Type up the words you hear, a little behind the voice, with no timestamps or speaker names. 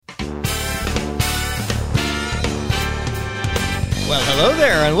Hello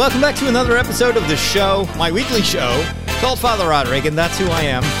there, and welcome back to another episode of the show, my weekly show, called Father Roderick, and that's who I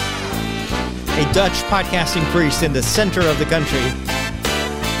am. A Dutch podcasting priest in the center of the country.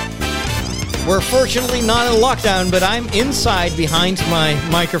 We're fortunately not in lockdown, but I'm inside behind my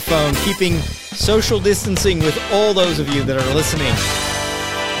microphone, keeping social distancing with all those of you that are listening.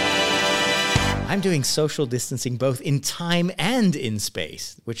 I'm doing social distancing both in time and in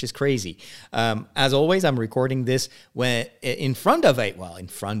space, which is crazy. As always, I'm recording this with a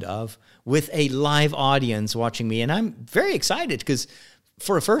live audience watching me, and I'm very excited because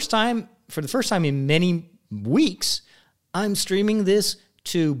for the first time in many weeks, I'm streaming this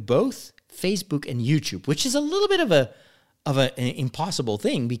to both Facebook and YouTube, which is a little bit of an impossible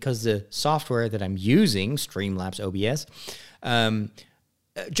thing because the software that I'm using, Streamlabs OBS,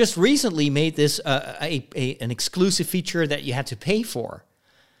 just recently made this an exclusive feature that you had to pay for.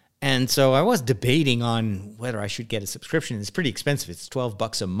 And so I was debating on whether I should get a subscription. It's pretty expensive. It's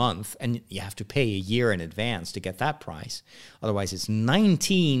 $12 a month, and you have to pay a year in advance to get that price. Otherwise, it's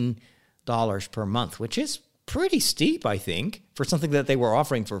 $19 per month, which is pretty steep, I think, for something that they were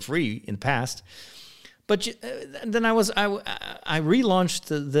offering for free in the past. But then I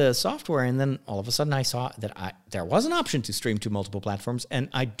relaunched the software, and then all of a sudden I saw that there was an option to stream to multiple platforms, and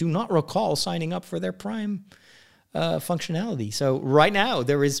I do not recall signing up for their Prime functionality. So right now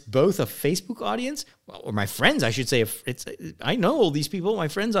there is both a Facebook audience, or my friends, I should say. I know all these people. My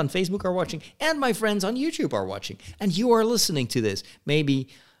friends on Facebook are watching, and my friends on YouTube are watching, and you are listening to this maybe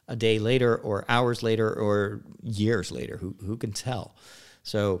a day later, or hours later, or years later. Who can tell?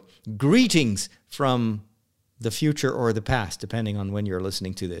 So greetings from the future or the past, depending on when you're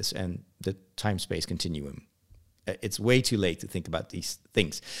listening to this and the time-space continuum. It's way too late to think about these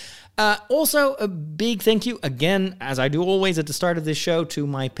things. Also, a big thank you, again, as I do always at the start of this show, to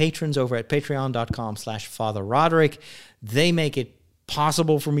my patrons over at patreon.com/Father Roderick. They make it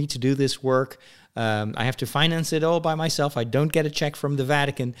possible for me to do this work. I have to finance it all by myself. I don't get a check from the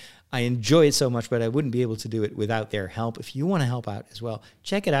Vatican. I enjoy it so much, but I wouldn't be able to do it without their help. If you want to help out as well,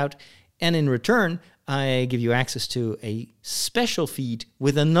 check it out. And in return, I give you access to a special feed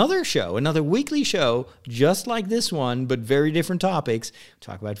with another show, another weekly show, just like this one, but very different topics. We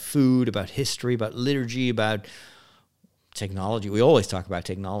talk about food, about history, about liturgy, about technology. We always talk about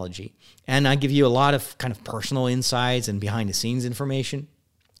technology. And I give you a lot of kind of personal insights and behind-the-scenes information.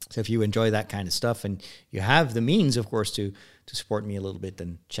 So if you enjoy that kind of stuff and you have the means, of course, to support me a little bit,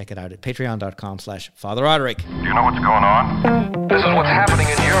 then check it out at patreon.com/Father Roderick. Do you know what's going on? This is what's happening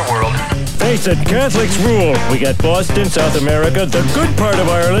in your world. Face it, Catholics rule. We got Boston, South America, the good part of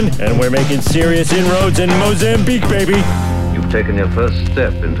Ireland, and we're making serious inroads in Mozambique, baby. You've taken your first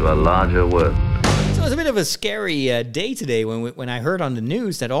step into a larger world. So it was a bit of a scary day today when I heard on the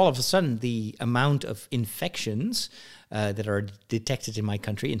news that all of a sudden the amount of infections that are detected in my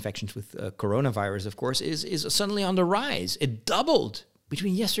country, infections with coronavirus, of course, is suddenly on the rise. It doubled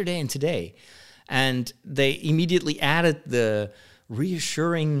between yesterday and today. And they immediately added the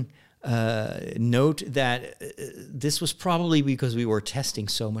reassuring note that this was probably because we were testing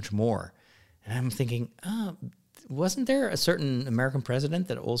so much more. And I'm thinking, wasn't there a certain American president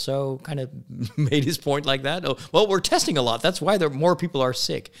that also kind of made his point like that? Oh, well, we're testing a lot. That's why more people are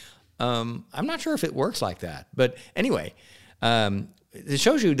sick. I'm not sure if it works like that, but anyway, it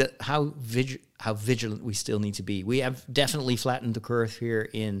shows you that how vigilant we still need to be. We have definitely flattened the curve here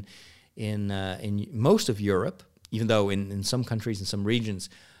in most of Europe, even though in some countries and some regions,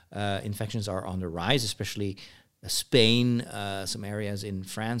 infections are on the rise, especially Spain, some areas in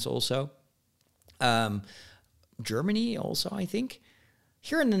France also, Germany also, I think.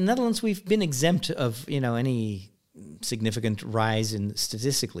 Here in the Netherlands, we've been exempt of any significant rise in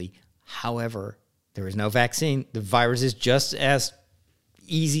statistically. However, there is no vaccine. The virus is just as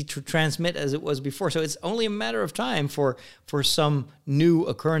easy to transmit as it was before. So it's only a matter of time for some new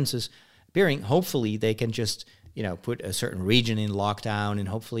occurrences appearing. Hopefully they can just, put a certain region in lockdown and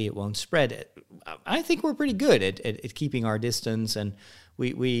hopefully it won't spread. I think we're pretty good at keeping our distance, and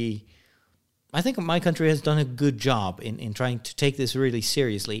I think my country has done a good job in trying to take this really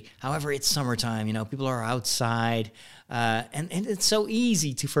seriously. However, it's summertime, people are outside, and it's so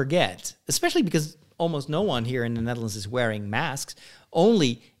easy to forget, especially because almost no one here in the Netherlands is wearing masks.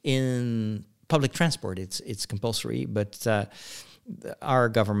 Only in public transport it's compulsory, but our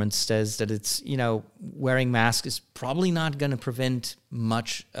government says that it's, wearing masks is probably not going to prevent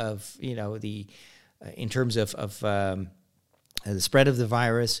much of, in terms of the spread of the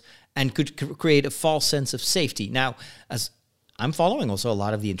virus, and could create a false sense of safety. Now, as I'm following also a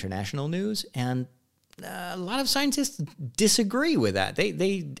lot of the international news, and a lot of scientists disagree with that.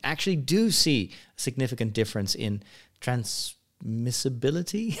 They actually do see a significant difference in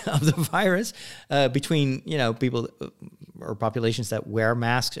transmissibility of the virus between, people or populations that wear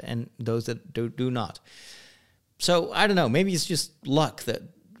masks and those that do not. So I don't know, maybe it's just luck that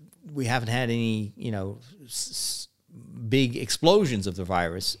we haven't had any, big explosions of the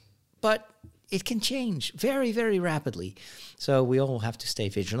virus, but it can change very, very rapidly. So we all have to stay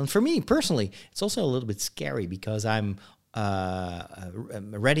vigilant. For me personally, it's also a little bit scary because I'm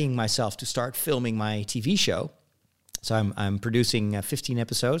readying myself to start filming my TV show. So I'm producing 15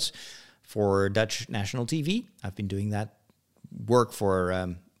 episodes for Dutch national TV. I've been doing that work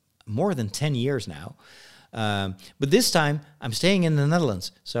for more than 10 years now. But this time I'm staying in the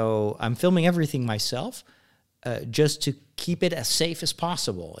Netherlands. So I'm filming everything myself. Just to keep it as safe as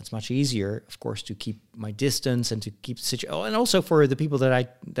possible. It's much easier, of course, to keep my distance and to keep the situation. Oh, and also for the people that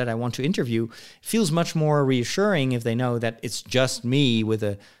I want to interview, it feels much more reassuring if they know that it's just me with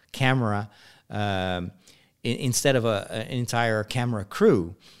a camera instead of an entire camera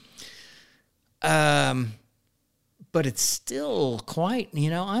crew. But it's still quite,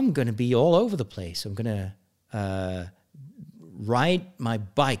 I'm going to be all over the place. I'm going to ride my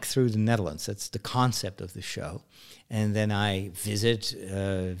bike through the Netherlands. That's the concept of the show. And then I visit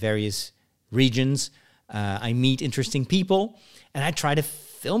various regions. I meet interesting people. And I try to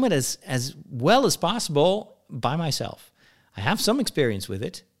film it as well as possible by myself. I have some experience with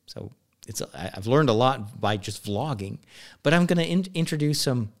it. So I've learned a lot by just vlogging. But I'm going to introduce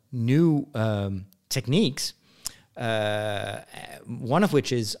some new techniques. One of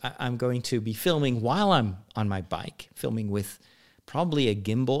which is I'm going to be filming while I'm on my bike, filming with probably a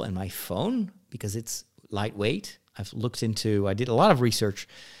gimbal and my phone because it's lightweight. I did a lot of research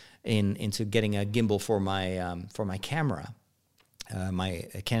into getting a gimbal for my camera, my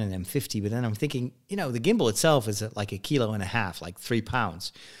Canon M50. But then I'm thinking, the gimbal itself is like 1.5 kilos, like 3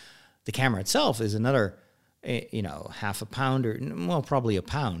 pounds. The camera itself is another, half a pound or probably a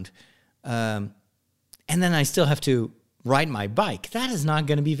pound. And then I still have to ride my bike. That is not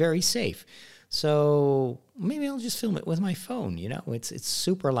going to be very safe. So maybe I'll just film it with my phone. It's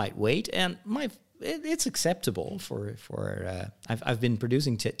super lightweight and it's acceptable for. I've been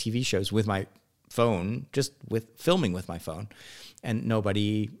producing TV shows with my phone, just with filming with my phone, and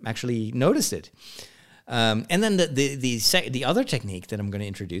nobody actually noticed it. And then the other technique that I'm going to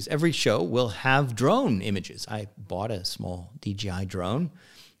introduce, every show will have drone images. I bought a small DJI drone,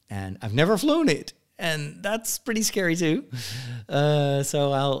 and I've never flown it. And that's pretty scary too.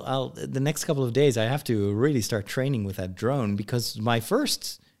 So I'll the next couple of days I have to really start training with that drone because my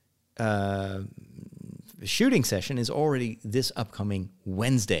first shooting session is already this upcoming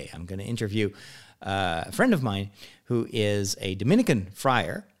Wednesday. I'm going to interview a friend of mine who is a Dominican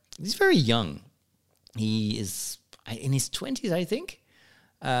friar. He's very young. He is in his 20s, I think.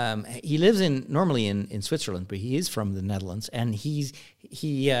 He lives normally in Switzerland, but he is from the Netherlands, and he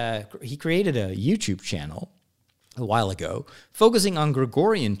created a YouTube channel a while ago focusing on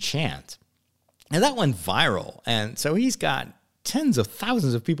Gregorian chant, and that went viral. And so he's got tens of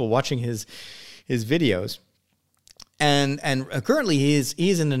thousands of people watching his videos, and currently he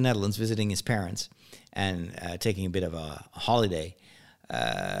is in the Netherlands visiting his parents and taking a bit of a holiday,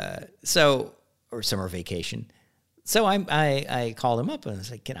 or summer vacation. So I called him up and I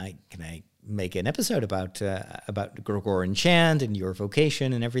was like, can I make an episode about Gregorian chant and your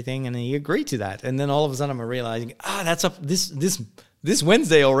vocation and everything? And he agreed to that. And then all of a sudden I'm realizing, that's up this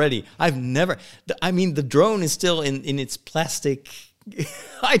Wednesday already. The drone is still in its plastic.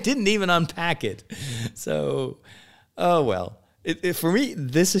 I didn't even unpack it. So, oh well. For me,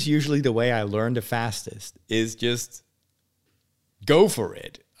 this is usually the way I learn the fastest, is just go for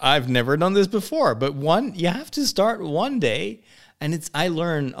it. I've never done this before, but you have to start one day, and I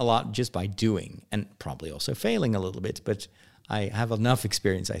learn a lot just by doing, and probably also failing a little bit, but I have enough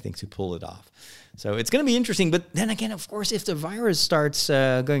experience, I think, to pull it off. So it's going to be interesting, but then again, of course, if the virus starts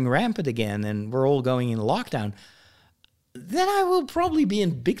going rampant again and we're all going in lockdown, then I will probably be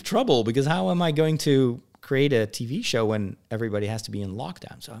in big trouble, because how am I going to create a TV show when everybody has to be in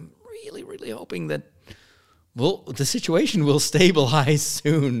lockdown? So I'm really, really hoping that the situation will stabilize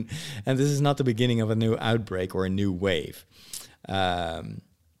soon, and this is not the beginning of a new outbreak or a new wave. And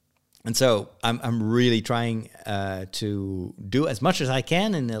so I'm really trying to do as much as I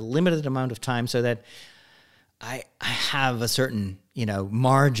can in a limited amount of time, so that I have a certain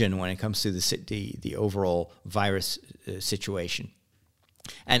margin when it comes to the overall virus situation.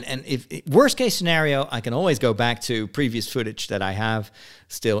 And if worst case scenario, I can always go back to previous footage that I have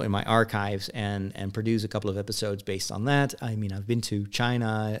still in my archives and produce a couple of episodes based on that. I mean, I've been to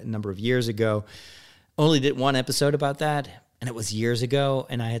China a number of years ago, only did one episode about that, and it was years ago,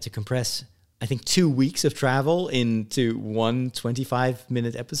 and I had to compress I think 2 weeks of travel into one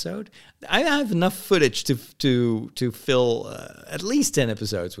 25-minute episode. I have enough footage to fill at least 10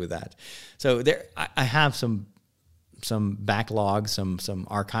 episodes with that. So there, I have some backlog, some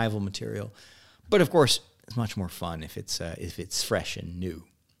archival material. But of course, it's much more fun if it's fresh and new.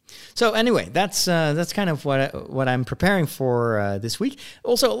 So anyway, that's kind of what I'm preparing for this week.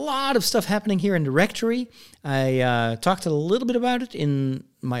 Also, a lot of stuff happening here in Directory. I talked a little bit about it in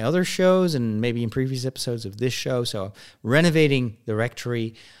my other shows and maybe in previous episodes of this show. So renovating the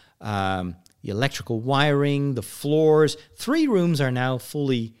Directory, the electrical wiring, the floors. 3 rooms are now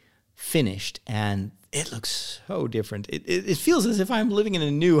fully finished, and it looks so different. It feels as if I'm living in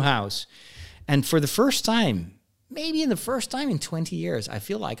a new house. And for the first time, maybe in the first time in 20 years, I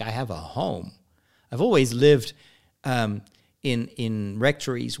feel like I have a home. I've always lived in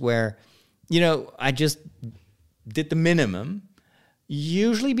rectories where, I just did the minimum,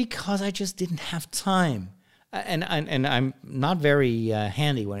 usually because I just didn't have time. And I'm not very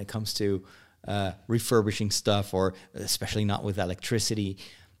handy when it comes to refurbishing stuff, or especially not with electricity.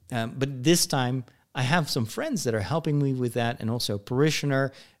 But this time, I have some friends that are helping me with that, and also a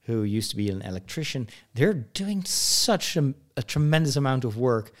parishioner who used to be an electrician. They're doing such a tremendous amount of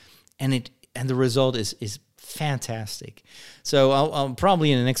work, and the result is fantastic. So I'll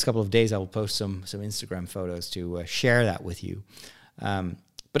probably in the next couple of days I will post some Instagram photos to share that with you.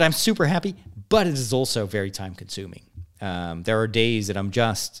 But I'm super happy, but it is also very time consuming. There are days that I'm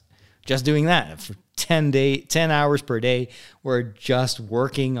just doing that for 10 hours per day. We're just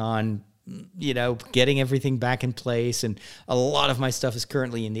working on getting everything back in place. And a lot of my stuff is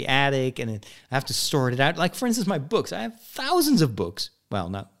currently in the attic, and I have to sort it out. Like, for instance, my books. I have thousands of books. Well,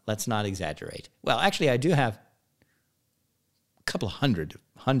 no, let's not exaggerate. Well, actually, I do have a couple of hundred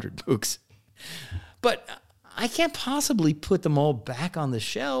books. But I can't possibly put them all back on the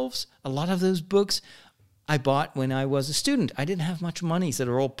shelves. A lot of those books I bought when I was a student. I didn't have much money, so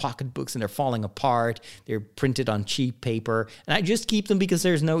they're all pocket books and they're falling apart. They're printed on cheap paper, and I just keep them because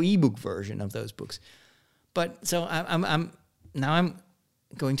there's no ebook version of those books. But so I'm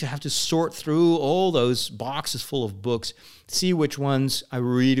going to have to sort through all those boxes full of books, see which ones I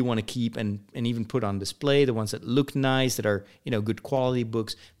really want to keep and even put on display, the ones that look nice, that are good quality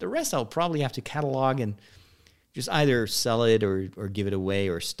books. The rest I'll probably have to catalog and just either sell it or give it away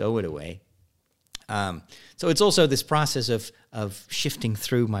or stow it away. So it's also this process of shifting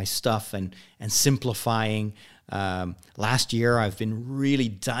through my stuff and simplifying. Last year, I've been really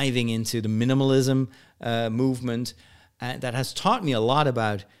diving into the minimalism movement. That has taught me a lot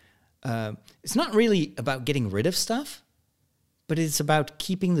about, it's not really about getting rid of stuff, but it's about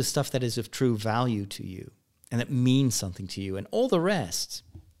keeping the stuff that is of true value to you and that means something to you. And all the rest,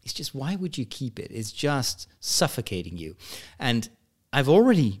 it's just, why would you keep it? It's just suffocating you. And I've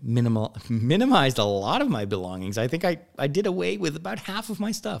already minimized a lot of my belongings. I think I did away with about half of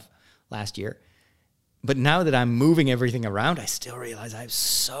my stuff last year. But now that I'm moving everything around, I still realize I have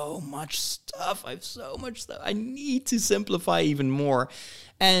so much stuff. I need to simplify even more.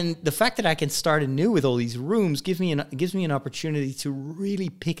 And the fact that I can start anew with all these rooms gives me an opportunity to really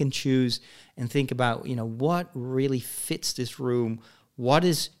pick and choose and think about, what really fits this room, what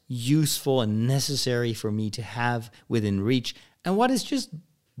is useful and necessary for me to have within reach, and what is just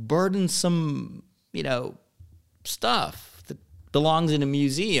burdensome, stuff that belongs in a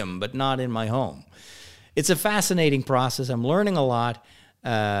museum but not in my home. It's a fascinating process. I'm learning a lot.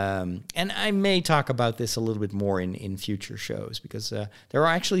 And I may talk about this a little bit more in future shows, because there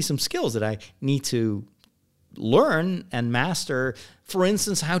are actually some skills that I need to learn and master. For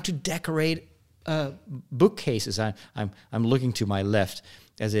instance, how to decorate bookcases. I'm looking to my left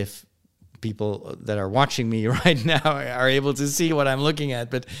as if people that are watching me right now are able to see what I'm looking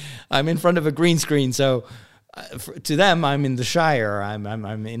at, but I'm in front of a green screen, so to them I'm in the Shire. I'm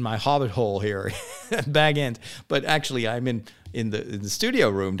in my hobbit hole here at Bag End, but actually I'm in the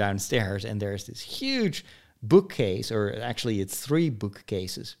studio room downstairs, and there's this huge bookcase, or actually it's 3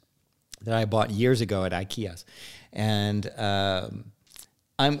 bookcases that I bought years ago at IKEA's, and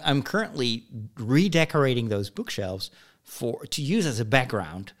I'm currently redecorating those bookshelves to use as a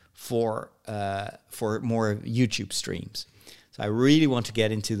background for more YouTube streams. So I really want to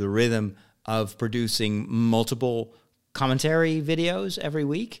get into the rhythm of producing multiple commentary videos every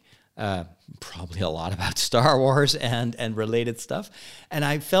week, probably a lot about Star Wars and related stuff. And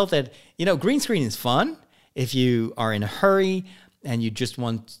I felt that, green screen is fun if you are in a hurry and you just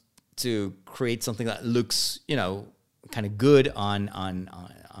want to create something that looks, kind of good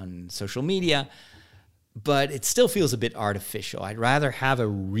on social media. But it still feels a bit artificial. I'd rather have a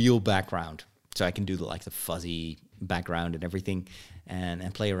real background, so I can do the fuzzy background and everything,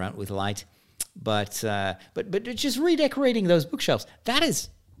 and play around with light. But just redecorating those bookshelves, that's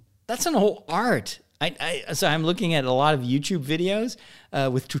an whole art. So I'm looking at a lot of YouTube videos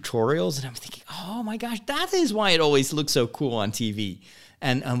with tutorials, and I'm thinking, oh my gosh, that is why it always looks so cool on TV,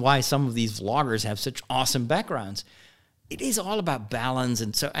 and why some of these vloggers have such awesome backgrounds. It is all about balance,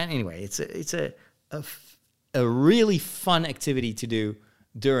 and anyway, it's a really fun activity to do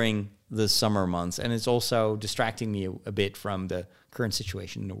during the summer months, and it's also distracting me a bit from the current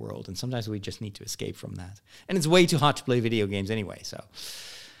situation in the world, and sometimes we just need to escape from that. And it's way too hot to play video games anyway, so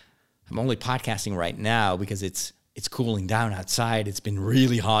I'm only podcasting right now because it's cooling down outside. It's been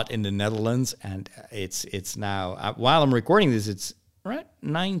really hot in the Netherlands, and it's now, while I'm recording this, it's around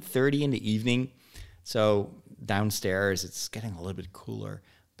 9:30 in the evening, so downstairs it's getting a little bit cooler,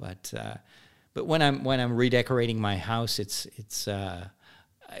 but when I'm redecorating my house, it's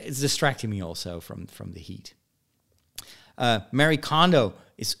distracting me also from the heat. Marie Kondo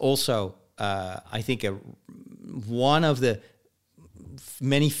is also, I think, one of the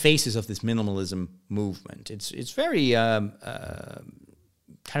many faces of this minimalism movement. It's very kind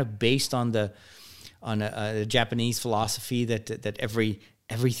of based on a Japanese philosophy that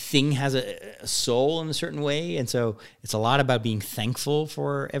everything has a soul in a certain way, and so it's a lot about being thankful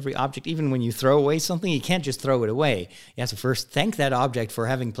for every object. Even when you throw away something, you can't just throw it away. You have to first thank that object for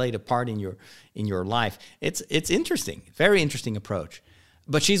having played a part in your life. It's interesting, very interesting approach.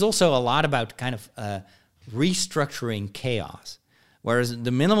 But she's also a lot about kind of restructuring chaos. Whereas the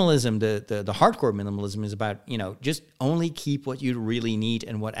minimalism, the hardcore minimalism, is about, just only keep what you really need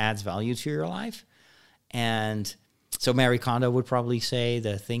and what adds value to your life. And so Marie Kondo would probably say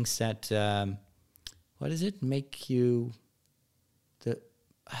the things that, make you,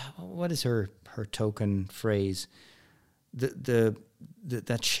 what is her token phrase?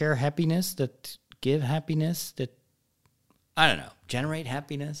 That share happiness, that give happiness, that, I don't know, generate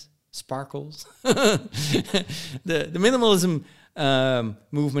happiness, sparkles. The minimalism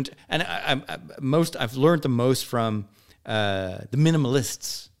movement, and I've learned the most from the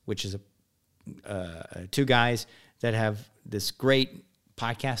Minimalists, which is two guys that have this great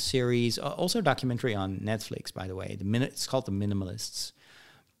podcast series, also a documentary on Netflix, by the way. It's called The Minimalists,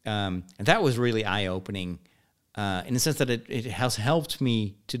 and that was really eye-opening in the sense that it has helped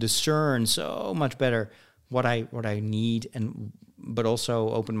me to discern so much better what I need, but also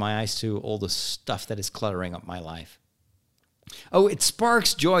open my eyes to all the stuff that is cluttering up my life. Oh, it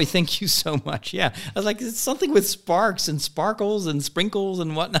sparks joy. Thank you so much. Yeah, I was like, it's something with sparks and sparkles and sprinkles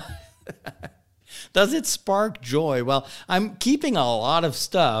and whatnot. Does it spark joy? Well, I'm keeping a lot of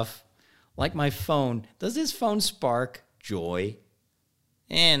stuff, like my phone. Does this phone spark joy?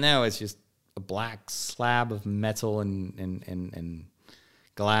 And no, it's just a black slab of metal and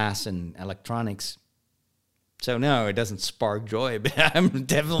glass and electronics. So no, it doesn't spark joy, but I'm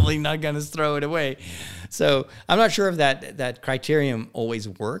definitely not going to throw it away. So I'm not sure if that criterion always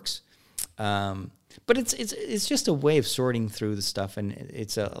works. But it's just a way of sorting through the stuff, and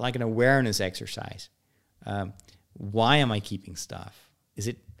it's like an awareness exercise. Why am I keeping stuff? Is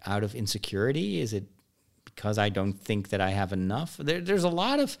it out of insecurity? Is it because I don't think that I have enough? There's a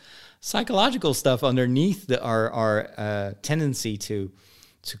lot of psychological stuff underneath our tendency to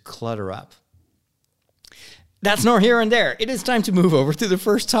clutter up. That's nor here and there. It is time to move over to the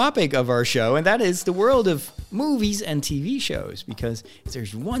first topic of our show, and that is the world of movies and TV shows. Because if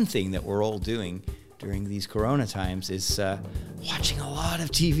there's one thing that we're all doing during these Corona times is watching a lot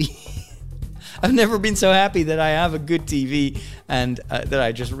of TV. I've never been so happy that I have a good TV, and that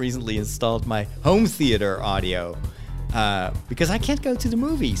I just recently installed my home theater audio because I can't go to the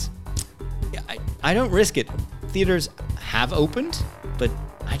movies. I don't risk it. Theaters have opened, but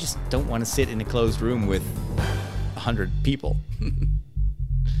I just don't want to sit in a closed room with 100 people.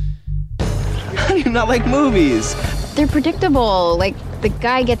 How do you not like movies? They're predictable. Like, the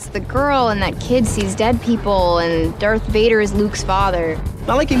guy gets the girl, and that kid sees dead people, and Darth Vader is Luke's father.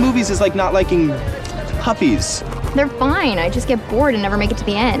 Not liking movies is like not liking puppies. They're fine. I just get bored and never make it to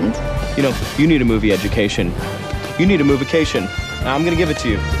the end. You need a movie education. You need a movication. Now I'm going to give it to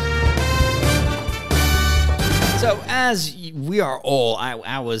you. So as we are all,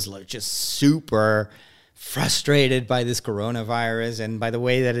 I was just super frustrated by this coronavirus and by the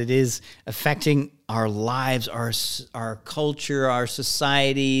way that it is affecting our lives, our culture, our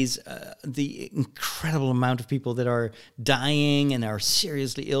societies, the incredible amount of people that are dying and are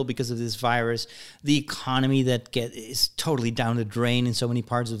seriously ill because of this virus, the economy that is totally down the drain in so many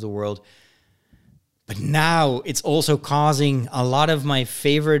parts of the world. But now it's also causing a lot of my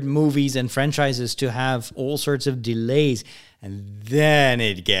favorite movies and franchises to have all sorts of delays. And then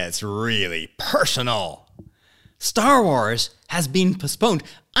it gets really personal. Star Wars has been postponed.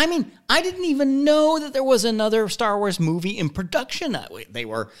 I mean, I didn't even know that there was another Star Wars movie in production. They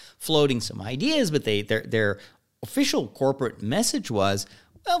were floating some ideas, but their official corporate message was,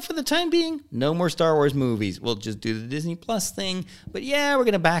 well, for the time being, no more Star Wars movies. We'll just do the Disney Plus thing. But yeah, we're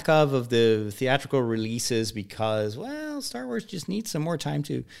going to back off of the theatrical releases because, well, Star Wars just needs some more time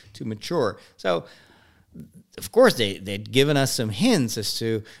to mature. So, of course, they'd given us some hints as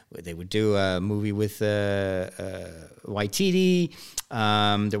to they would do a movie with Waititi.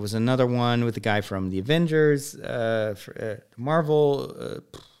 There was another one with the guy from the Avengers, Marvel.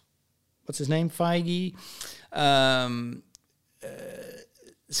 What's his name? Feige.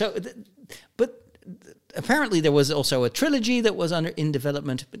 But apparently there was also a trilogy that was in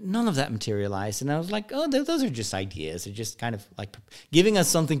development, but none of that materialized. And I was like, oh, those are just ideas. They're just kind of like giving us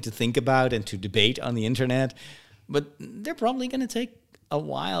something to think about and to debate on the internet. But they're probably going to take a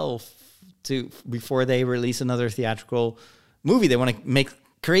while before they release another theatrical movie. They want to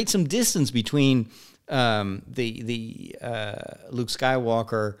create some distance between the Luke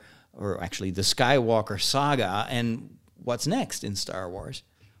Skywalker, or actually the Skywalker saga, and what's next in Star Wars.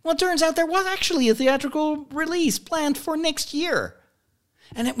 Well, it turns out there was actually a theatrical release planned for next year.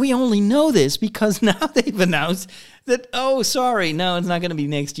 And we only know this because now they've announced that, oh, sorry, no, it's not going to be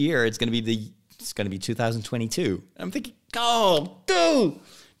next year. It's going to be 2022. I'm thinking, oh,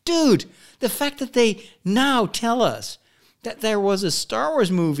 dude, the fact that they now tell us that there was a Star Wars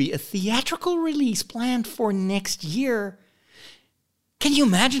movie, a theatrical release planned for next year. Can you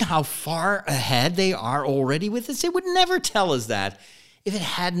imagine how far ahead they are already with this? They would never tell us that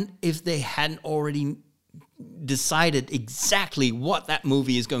if they hadn't already decided exactly what that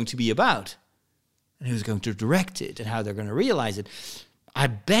movie is going to be about and who's going to direct it and how they're going to realize it. I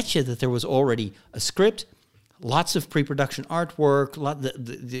bet you that there was already a script, lots of pre-production artwork,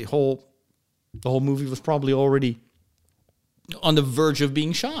 the whole movie was probably already on the verge of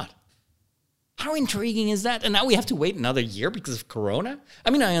being shot. How intriguing is that? And now we have to wait another year because of Corona? I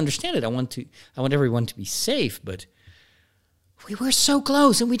mean, I understand it. I want everyone to be safe, but we were so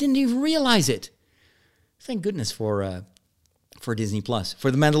close and we didn't even realize it. Thank goodness for Disney Plus.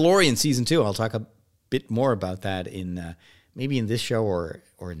 For The Mandalorian Season 2, I'll talk a bit more about that in maybe in this show or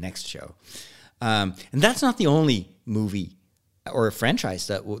next show. And that's not the only movie or franchise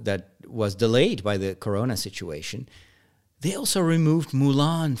that was delayed by the Corona situation. They also removed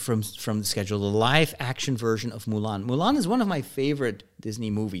Mulan from the schedule, the live-action version of Mulan. Mulan is one of my favorite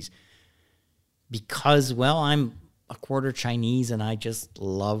Disney movies because, well, I'm a quarter Chinese and I just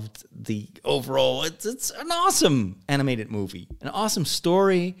loved the overall. It's an awesome animated movie, an awesome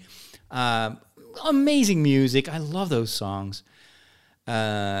story, amazing music. I love those songs.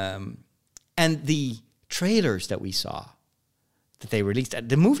 And the trailers that we saw, that they released,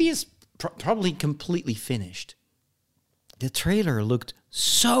 the movie is probably completely finished. The trailer looked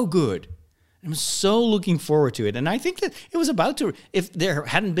so good. I'm so looking forward to it. And I think that it was about to, if there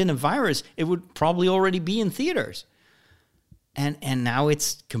hadn't been a virus, it would probably already be in theaters. And now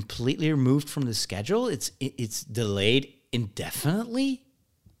it's completely removed from the schedule. It's delayed indefinitely.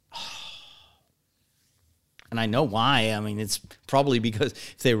 And I know why. I mean, it's probably because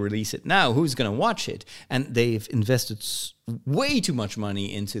if they release it now, who's going to watch it? And they've invested way too much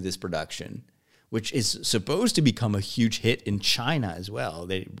money into this production, which is supposed to become a huge hit in China as well.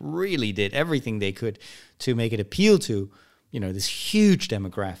 They really did everything they could to make it appeal to, this huge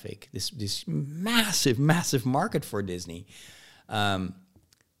demographic, this massive, massive market for Disney.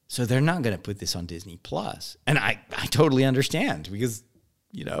 So they're not going to put this on Disney Plus. And I totally understand because,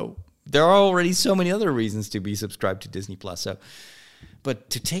 there are already so many other reasons to be subscribed to Disney Plus. So,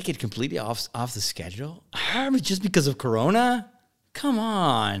 but to take it completely off the schedule, just because of Corona? Come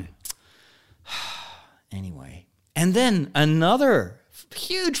on. Anyway, and then another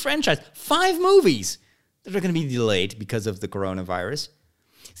huge franchise, 5 movies that are going to be delayed because of the coronavirus.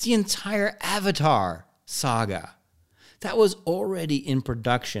 It's the entire Avatar saga that was already in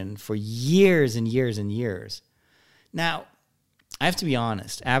production for years and years and years. Now, I have to be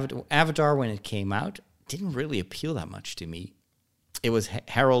honest, Avatar, when it came out, didn't really appeal that much to me. It was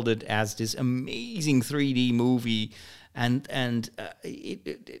heralded as this amazing 3D movie, and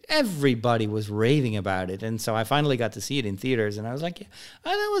everybody was raving about it. And so I finally got to see it in theaters, and I was like, yeah,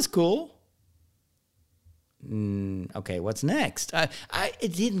 that was cool. Okay, what's next?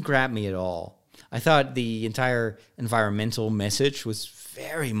 It didn't grab me at all. I thought the entire environmental message was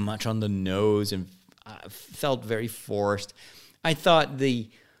very much on the nose and felt very forced. I thought the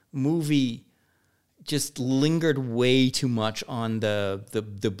movie just lingered way too much on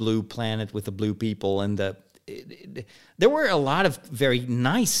the blue planet with the blue people, and there were a lot of very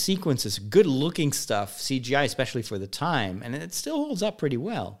nice sequences, good-looking stuff, CGI, especially for the time, and it still holds up pretty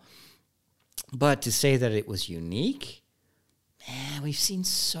well. But to say that it was unique, we've seen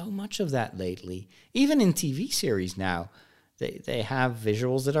so much of that lately. Even in TV series now, they have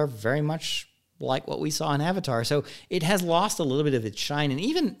visuals that are very much like what we saw in Avatar. So it has lost a little bit of its shine. And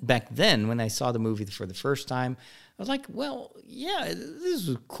even back then, when I saw the movie for the first time, I was like, well, yeah, this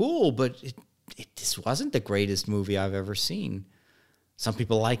was cool, but this wasn't the greatest movie I've ever seen. Some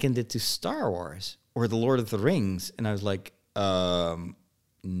people likened it to Star Wars or The Lord of the Rings. And I was like, no.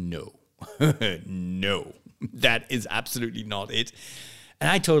 No, that is absolutely not it. And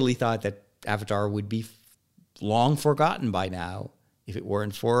I totally thought that Avatar would be long forgotten by now if it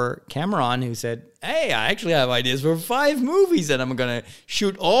weren't for Cameron, who said, hey, I actually have ideas for 5 movies and I'm going to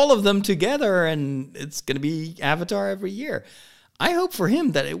shoot all of them together and it's going to be Avatar every year. I hope for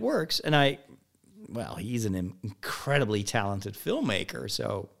him that it works. And he's an incredibly talented filmmaker,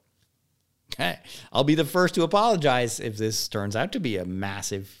 so I'll be the first to apologize if this turns out to be a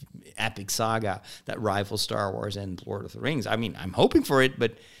massive epic saga that rivals Star Wars and Lord of the Rings. I mean, I'm hoping for it,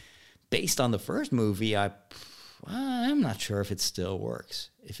 but based on the first movie, I'm not sure if it still works,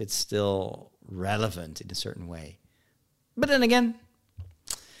 if it's still relevant in a certain way. But then again,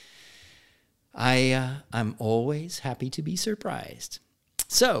 I'm always happy to be surprised.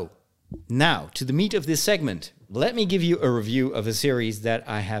 So, now to the meat of this segment. Let me give you a review of a series that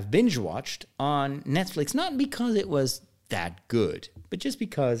I have binge-watched on Netflix, not because it was that good, but just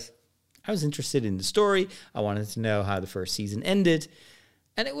because I was interested in the story. I wanted to know how the first season ended,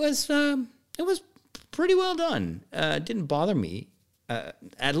 and it was pretty well done. It didn't bother me.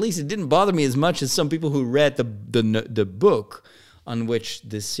 At least it didn't bother me as much as some people who read the book on which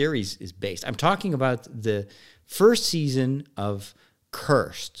this series is based. I'm talking about the first season of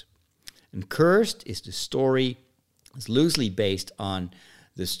Cursed. And Cursed is the story, it's loosely based on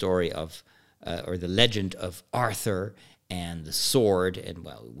the story of, or the legend of Arthur and the sword. And,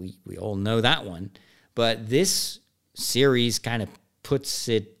 well, we all know that one. But this series kind of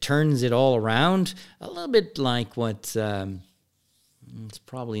turns it all around, a little bit like what, it's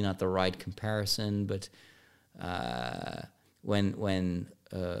probably not the right comparison, but when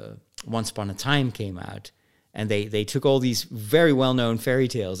Once Upon a Time came out, and they took all these very well-known fairy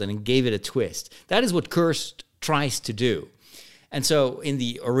tales and gave it a twist. That is what Cursed tries to do. And so in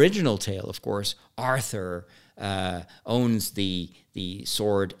the original tale, of course, Arthur owns the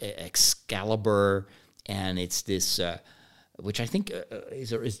sword Excalibur, and it's this, which I think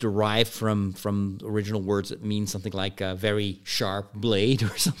is derived from original words that mean something like a very sharp blade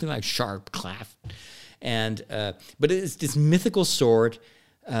or something like sharp cleft. And but it's this mythical sword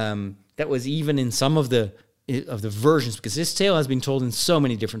that was even in some of the versions, because this tale has been told in so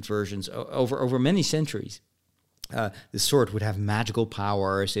many different versions over many centuries. The sword would have magical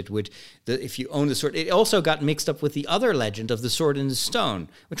powers. If you own the sword, it also got mixed up with the other legend of the sword and the stone,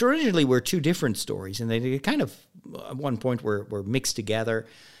 which originally were 2 different stories, and they kind of at one point were mixed together,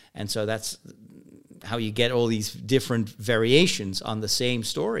 and so that's how you get all these different variations on the same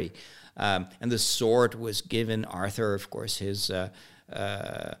story. And the sword was given Arthur, of course, his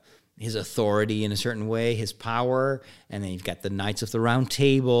authority in a certain way, his power, and then you've got the Knights of the Round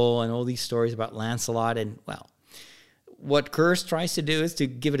Table and all these stories about Lancelot. And, well, what Cursed tries to do is to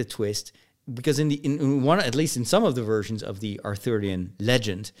give it a twist, because in one, at least in some of the versions of the Arthurian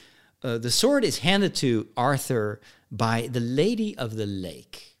legend, the sword is handed to Arthur by the Lady of the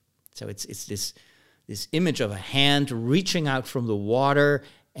Lake. So it's this image of a hand reaching out from the water.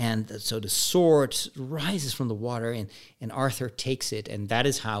 And so the sword rises from the water, and Arthur takes it, and that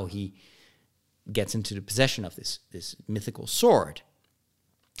is how he gets into the possession of this mythical sword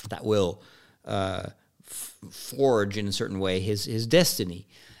that will forge in a certain way his destiny.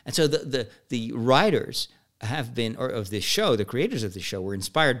 And so the writers have been, or of this show, the creators of this show were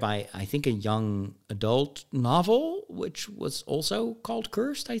inspired by, I think, a young adult novel, which was also called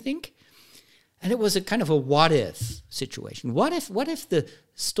Cursed, I think. And it was a kind of a what-if situation. What if the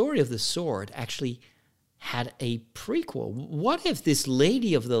story of the sword actually had a prequel? What if this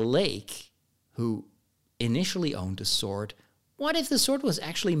Lady of the Lake, who initially owned a sword, what if the sword was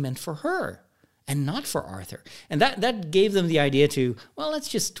actually meant for her and not for Arthur? And that gave them the idea to, well, let's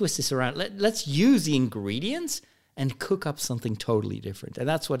just twist this around. Let's use the ingredients and cook up something totally different. And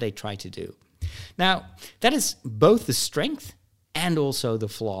that's what they try to do. Now, that is both the strength and also the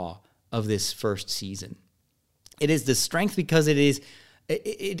flaw of this first season. It is the strength because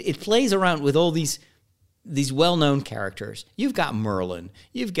it plays around with all these well-known characters. You've got Merlin,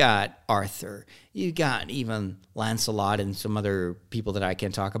 you've got Arthur, you've got even Lancelot and some other people that I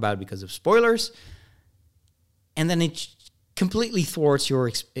can't talk about because of spoilers. and then it completely thwarts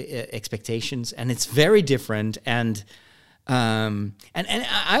your expectations, and it's very different. And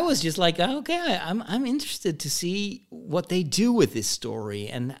I was just like, okay, I'm interested to see what they do with this story,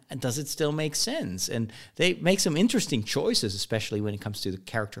 and does it still make sense? And they make some interesting choices, especially when it comes to the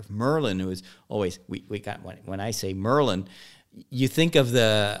character of Merlin, who is always we got when I say Merlin, you think of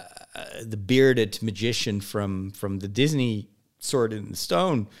the bearded magician from the Disney Sword in the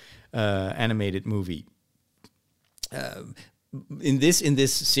Stone animated movie. In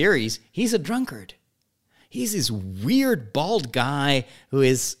this series, he's a drunkard. He's this weird bald guy who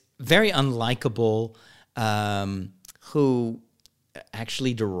is very unlikable, who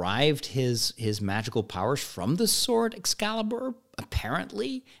actually derived his magical powers from the sword Excalibur,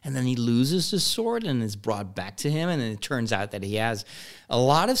 apparently, and then he loses the sword and is brought back to him, and it turns out that he has a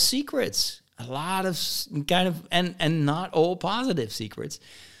lot of secrets, a lot of kind of, and not all positive secrets.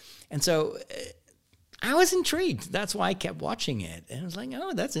 And so I was intrigued. That's why I kept watching it. And I was like,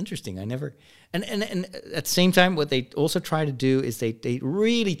 oh, that's interesting. I never... And at the same time, what they also try to do is they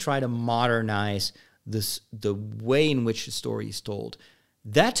really try to modernize the way in which the story is told.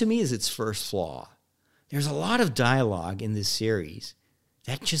 That, to me, is its first flaw. There's a lot of dialogue in this series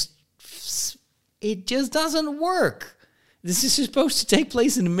that just doesn't work. This is supposed to take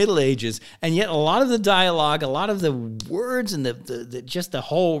place in the Middle Ages, and yet a lot of the dialogue, a lot of the words, and the just the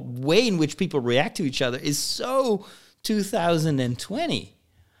whole way in which people react to each other is so 2020.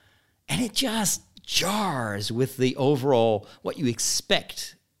 And it just jars with the overall, what you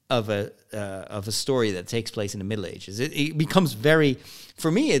expect of a story that takes place in the Middle Ages. It becomes very,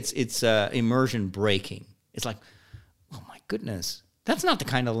 for me, it's immersion breaking. It's like, oh my goodness, that's not the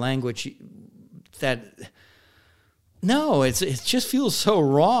kind of language that... No, it just feels so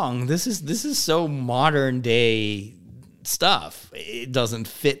wrong. This is so modern day stuff. It doesn't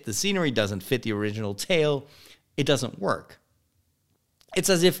fit the scenery, doesn't fit the original tale. It doesn't work. It's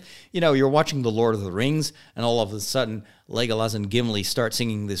as if, you're watching The Lord of the Rings and all of a sudden Legolas and Gimli start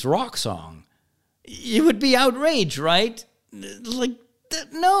singing this rock song. You would be outraged, right? Like,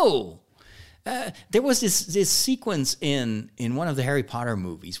 no. There was this sequence in one of the Harry Potter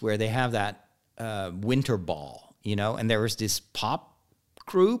movies where they have that winter ball, and there was this pop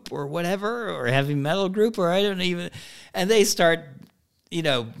group or whatever, or heavy metal group, or I don't even, and they start,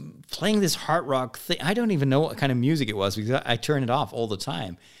 playing this hard rock thing. I don't even know what kind of music it was because I turn it off all the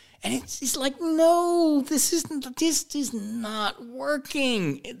time. And it's like, no, this is not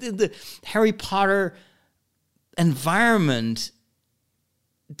working. The Harry Potter environment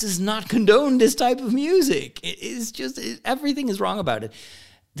does not condone this type of music. It's just, everything is wrong about it.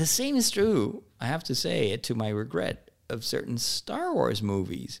 The same is true, I have to say it to my regret, of certain Star Wars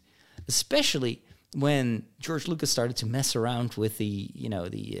movies, especially when George Lucas started to mess around with the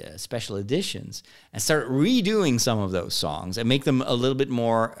special editions and started redoing some of those songs and make them a little bit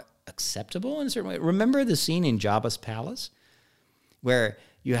more acceptable in a certain way. Remember the scene in Jabba's palace where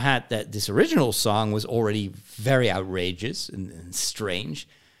you had that this original song was already very outrageous and strange,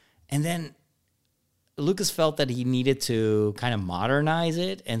 and then Lucas felt that he needed to kind of modernize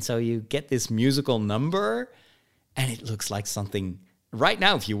it, and so you get this musical number, and it looks like something. Right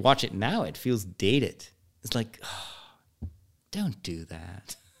now, if you watch it now, it feels dated. It's like, oh, don't do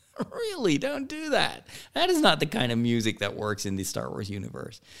that. Really, don't do that. That is not the kind of music that works in the Star Wars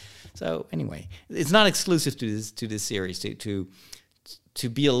universe. So anyway, it's not exclusive to this series to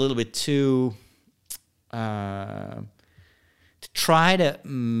be a little bit too to try to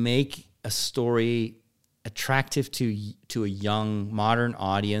make a story attractive to a young modern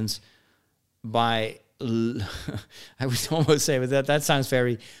audience by. I would almost say, but that sounds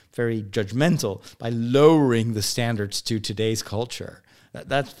very, very judgmental, by lowering the standards to today's culture.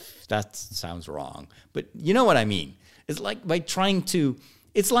 That sounds wrong, but you know what I mean. It's like by trying to.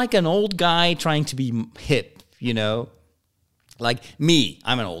 It's like an old guy trying to be hip, Like me,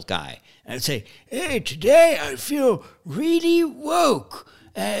 I'm an old guy, and I'd say, "Hey, today I feel really woke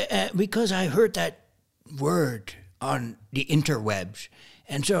because I heard that word on the interwebs,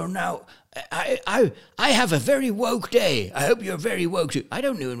 and so now." I have a very woke day. I hope you're very woke too. I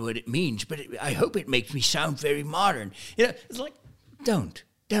don't know what it means, but I hope it makes me sound very modern. It's like, don't,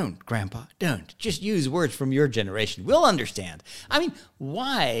 Grandpa, don't. Just use words from your generation. We'll understand. I mean,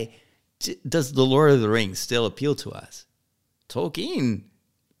 why does The Lord of the Rings still appeal to us? Tolkien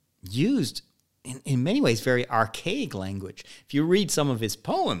used, in many ways, very archaic language. If you read some of his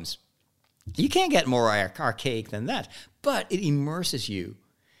poems, you can't get more archaic than that. But it immerses you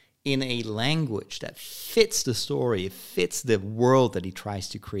in a language that fits the story, it fits the world that he tries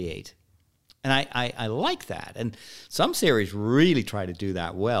to create. And I like that. And some series really try to do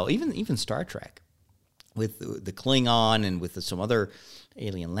that well, even Star Trek. the Klingon and with some other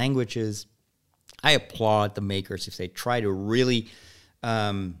alien languages. I applaud the makers if they try to really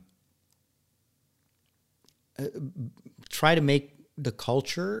try to make the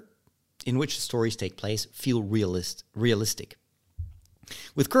culture in which the stories take place feel realistic.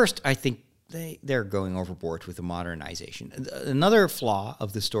 With Cursed, I think they're going overboard with the modernization. Another flaw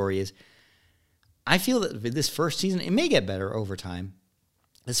of the story is I feel that with this first season, it may get better over time.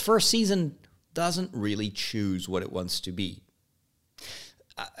 This first season doesn't really choose what it wants to be.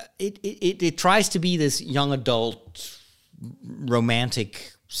 It tries to be this young adult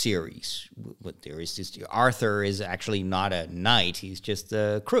romantic series. But there is this Arthur is actually not a knight; he's just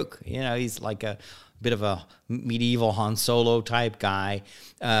a crook. You know, he's like a bit of a medieval Han Solo type guy.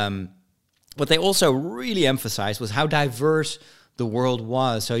 What they also really emphasized was how diverse the world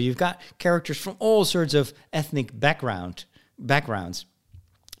was. So you've got characters from all sorts of ethnic backgrounds,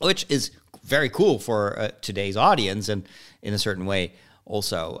 which is very cool for today's audience, and in a certain way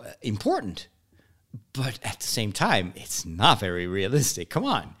also important. But at the same time, it's not very realistic. Come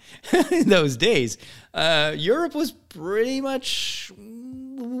on. In those days, Europe was pretty much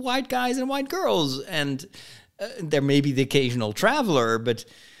white guys and white girls, and there may be the occasional traveler, but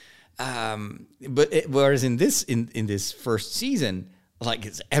whereas in this first season, like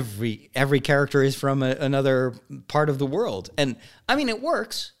it's every character is from another part of the world, and I mean it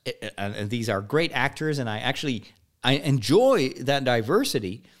works. And these are great actors, and I enjoy that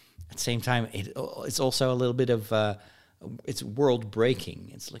diversity. At the same time, it's also a little bit of it's world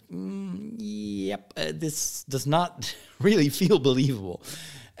breaking. It's like, this does not really feel believable.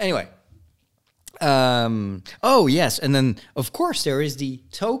 Anyway. Oh, yes. And then, of course, there is the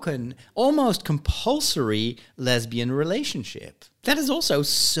token, almost compulsory lesbian relationship. That is also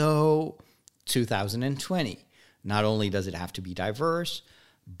so 2020. Not only does it have to be diverse,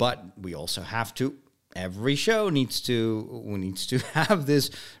 but we also have to, every show needs to have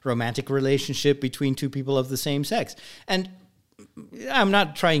this romantic relationship between two people of the same sex. And I'm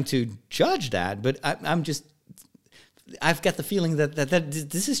not trying to judge that, but I've got the feeling that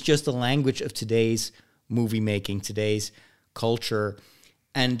this is just the language of today's movie making, today's culture,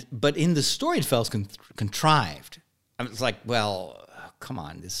 but in the story it felt contrived. I was like, well, come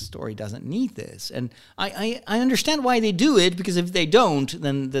on, this story doesn't need this, and I understand why they do it, because if they don't,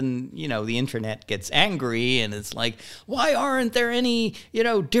 then you know the internet gets angry, and it's like, why aren't there any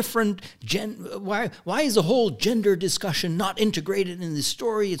different why is the whole gender discussion not integrated in this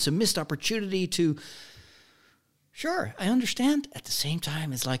story? It's a missed opportunity to. Sure, I understand. At the same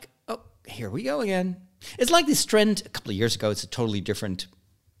time, it's like, oh, here we go again. It's like this trend a couple of years ago. It's a totally different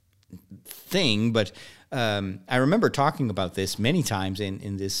thing, but I remember talking about this many times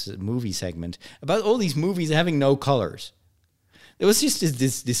in this movie segment, about all these movies having no colors. There was just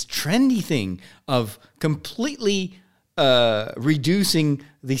this trendy thing of completely reducing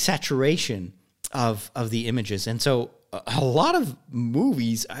the saturation of the images. And so a lot of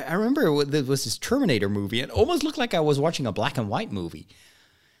movies, I remember there was this Terminator movie. It almost looked like I was watching a black and white movie.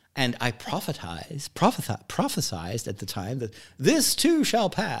 And I prophesized at the time that this too shall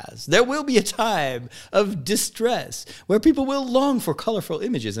pass. There will be a time of distress where people will long for colorful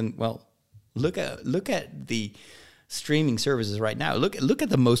images. And well, look at the streaming services right now. Look at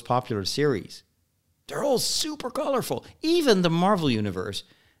the most popular series. They're all super colorful. Even the Marvel Universe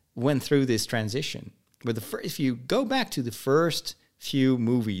went through this transition. But if you go back to the first few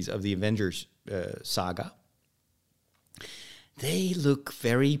movies of the Avengers saga, they look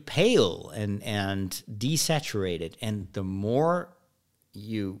very pale and desaturated. And the more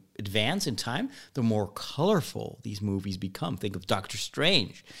you advance in time, the more colorful these movies become. Think of Doctor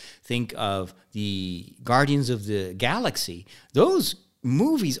Strange. Think of the Guardians of the Galaxy. Those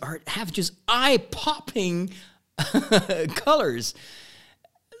movies have just eye-popping colors.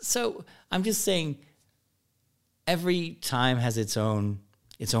 So I'm just saying, every time has its own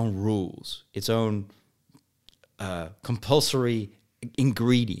rules, its own compulsory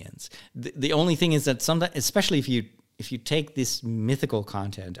ingredients. The only thing is that sometimes, especially if you take this mythical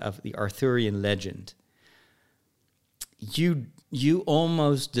content of the Arthurian legend, you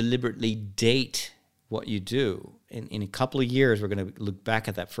almost deliberately date what you do. In a couple of years, we're going to look back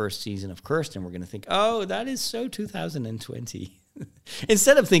at that first season of Cursed, and we're going to think, oh, that is so 2020.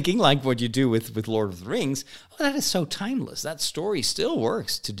 Instead of thinking like what you do with Lord of the Rings, oh, that is so timeless. That story still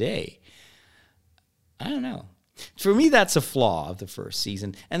works today. I don't know. For me, that's a flaw of the first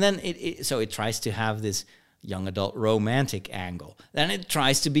season. And then it tries to have this young adult romantic angle. Then it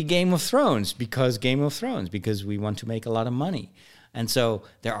tries to be Game of Thrones because we want to make a lot of money. And so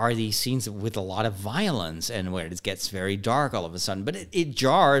there are these scenes with a lot of violence and where it gets very dark all of a sudden. But it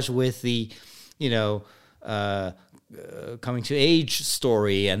jars with the, coming to age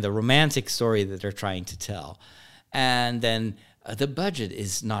story and the romantic story that they're trying to tell. And then the budget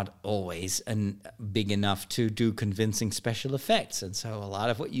is not always big enough to do convincing special effects. And so a lot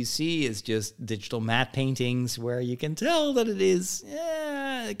of what you see is just digital matte paintings where you can tell that it is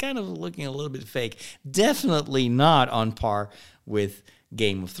kind of looking a little bit fake. Definitely not on par with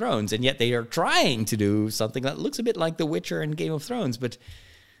Game of Thrones. And yet they are trying to do something that looks a bit like The Witcher and Game of Thrones, but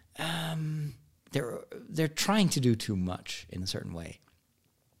they're trying to do too much in a certain way.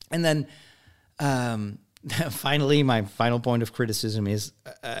 And then finally, my final point of criticism is,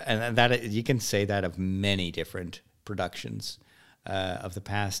 and that you can say that of many different productions of the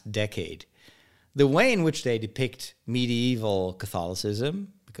past decade, the way in which they depict medieval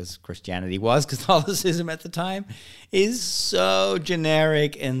Catholicism, because Christianity was Catholicism at the time, is so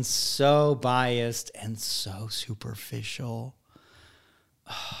generic and so biased and so superficial.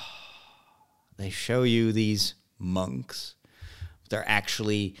 They show you these monks. They're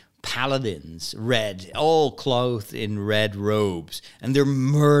actually paladins, red, all clothed in red robes, and they're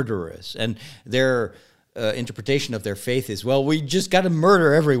murderous. And their interpretation of their faith is, well, we just got to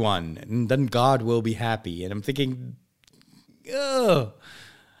murder everyone, and then God will be happy. And I'm thinking, ugh,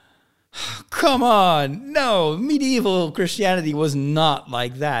 come on. No, medieval Christianity was not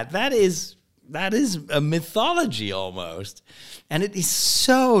like that. That is a mythology almost. And it is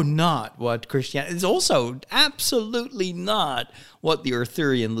so not what Christianity... It's also absolutely not what the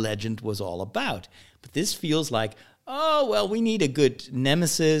Arthurian legend was all about. But this feels like, oh, well, we need a good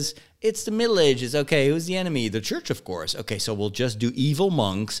nemesis. It's the Middle Ages. Okay, who's the enemy? The church, of course. Okay, so we'll just do evil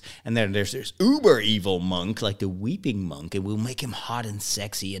monks. And then there's this uber evil monk, like the Weeping Monk. And we'll make him hot and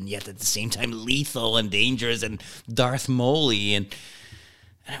sexy and yet at the same time lethal and dangerous and Darth Mowgli. And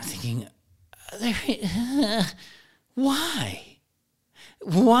I'm thinking... why?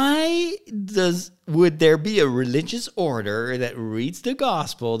 Why would there be a religious order that reads the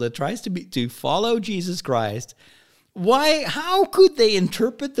gospel, that tries to follow Jesus Christ? Why? How could they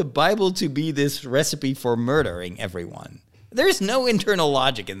interpret the Bible to be this recipe for murdering everyone? There's no internal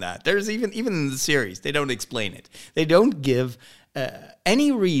logic in that. There's even in the series, they don't explain it. They don't give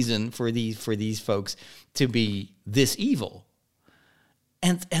any reason for these folks to be this evil.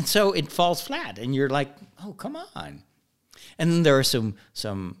 And so it falls flat, and you're like, oh, come on. And then there are some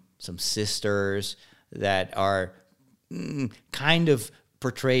sisters that are kind of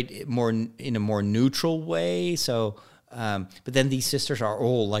portrayed in a more neutral way. So, but then these sisters are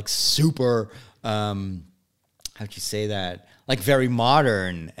all like super, how'd you say that? Like very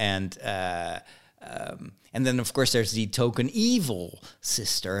modern, and then of course there's the token evil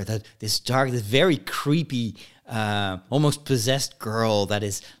sister, this dark, this very creepy, almost possessed girl that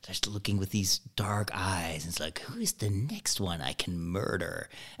is just looking with these dark eyes. It's like, who is the next one I can murder?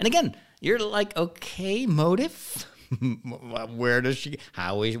 And again, you're like, okay, motive. Where does she?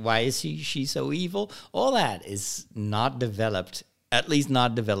 Why is she so evil? All that is not developed, at least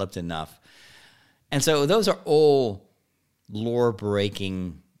not developed enough. And so those are all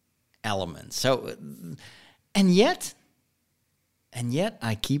lore-breaking elements. So, and yet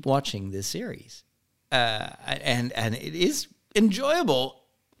I keep watching this series. And it is enjoyable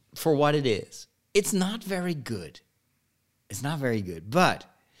for what it is. It's not very good. But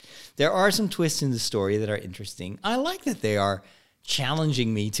there are some twists in the story that are interesting. I like that they are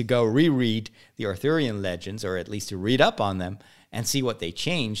challenging me to go reread the Arthurian legends, or at least to read up on them and see what they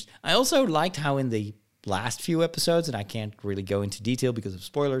changed. I also liked how in the last few episodes, and I can't really go into detail because of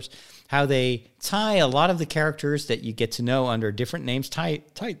spoilers, how they tie a lot of the characters that you get to know under different names, tie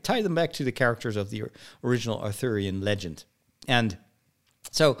them back to the characters of the original Arthurian legend. And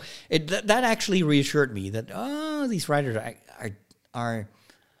so that actually reassured me that, these writers are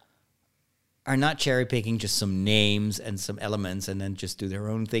not cherry-picking just some names and some elements and then just do their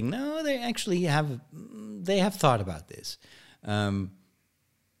own thing. No, they actually have thought about this. So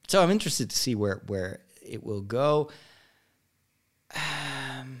I'm interested to see where it will go.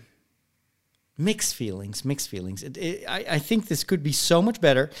 Mixed feelings. I think this could be so much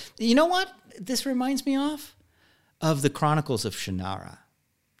better. You know what? This reminds me of the Chronicles of Shannara.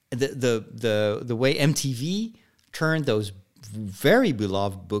 The way MTV turned those very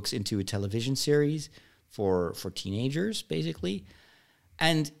beloved books into a television series for teenagers, basically.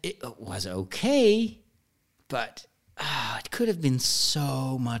 And it was okay, but it could have been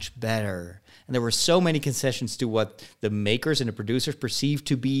so much better. And there were so many concessions to what the makers and the producers perceived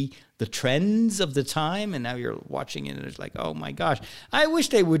to be the trends of the time. And now you're watching it and it's like, oh my gosh, I wish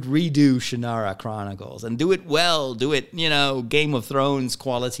they would redo Shannara Chronicles and do it well, Game of Thrones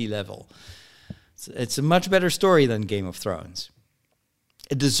quality level. It's a much better story than Game of Thrones.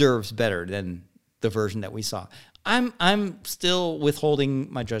 It deserves better than the version that we saw. I'm still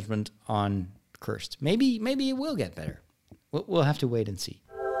withholding my judgment on Cursed. Maybe it will get better. We'll have to wait and see.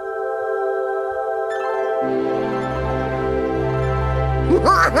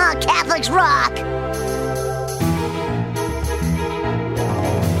 Catholics rock!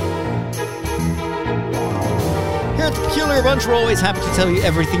 Here at the Peculiar Bunch, we're always happy to tell you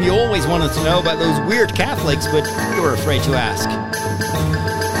everything you always wanted to know about those weird Catholics, but you're afraid to ask.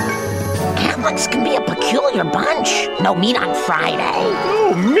 Catholics can be a peculiar bunch. No meat on Friday.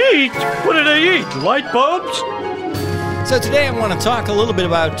 Oh, meat? What do they eat? Light bulbs? So today I want to talk a little bit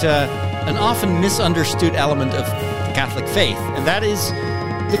about an often misunderstood element of the Catholic faith, and that is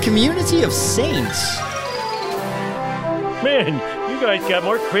the community of saints. Man, you guys got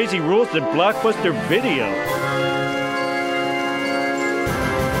more crazy rules than Blockbuster Video.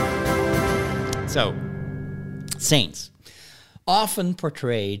 So, saints, often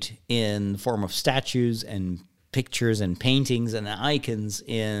portrayed in the form of statues and pictures and paintings and icons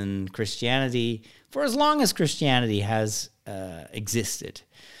in Christianity for as long as Christianity has existed.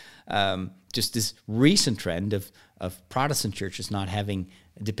 Just this recent trend of Protestant churches not having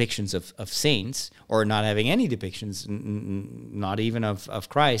depictions of saints, or not having any depictions, not even of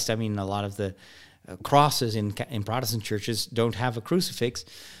Christ. I mean, a lot of the crosses in Protestant churches don't have a crucifix.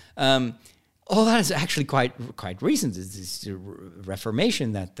 All that is actually quite recent. It's the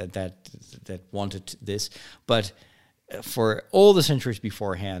Reformation that wanted this, but for all the centuries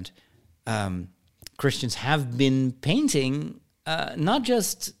beforehand, Christians have been painting not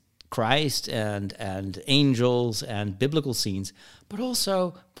just Christ and angels and biblical scenes, but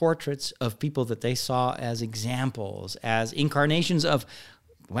also portraits of people that they saw as examples, as incarnations of,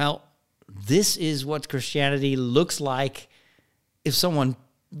 well, this is what Christianity looks like if someone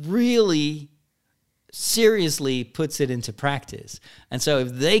really seriously puts it into practice. And so if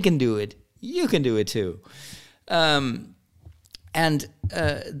they can do it, you can do it too.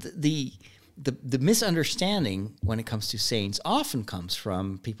 The misunderstanding when it comes to saints often comes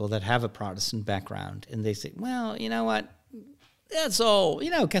from people that have a Protestant background, and they say, well, you know what, that's all,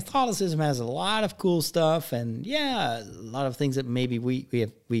 Catholicism has a lot of cool stuff, and yeah, a lot of things that maybe we've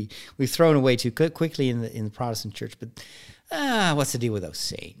thrown away too quickly in the Protestant church, but what's the deal with those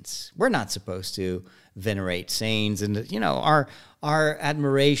saints? We're not supposed to venerate saints, and our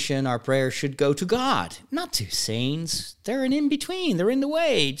admiration, our prayer should go to God, not to saints. They're an in-between. They're in the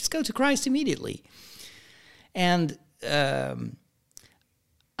way. Just go to Christ immediately. And I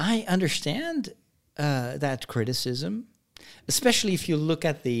understand that criticism, especially if you look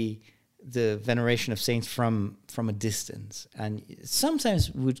at the veneration of saints from a distance, and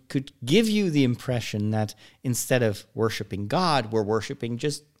sometimes could give you the impression that instead of worshiping God, we're worshiping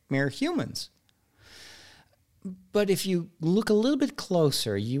just mere humans. But if you look a little bit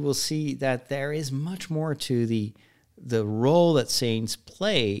closer, you will see that there is much more to the role that saints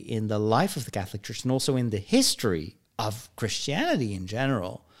play in the life of the Catholic Church, and also in the history of Christianity in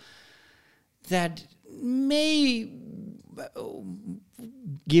general, that may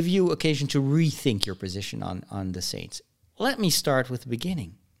give you occasion to rethink your position on the saints. Let me start with the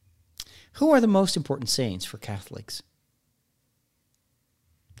beginning. Who are the most important saints for Catholics?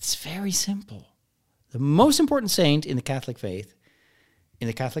 It's very simple. The most important saint in the Catholic faith, in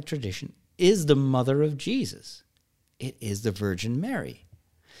the Catholic tradition, is the mother of Jesus. It is the Virgin Mary.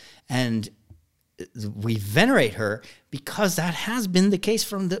 And we venerate her because that has been the case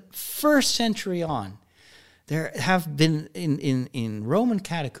from the first century on. There have been, in Roman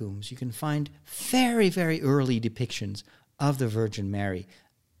catacombs, you can find very, very early depictions of the Virgin Mary.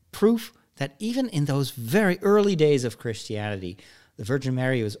 Proof that even in those very early days of Christianity, the Virgin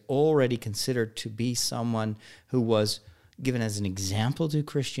Mary was already considered to be someone who was given as an example to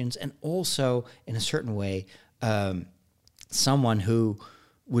Christians, and also, in a certain way, someone who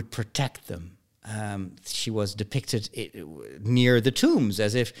would protect them. She was depicted near the tombs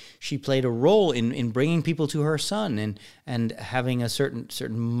as if she played a role in bringing people to her son and having a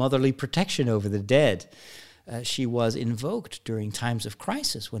certain motherly protection over the dead. She was invoked during times of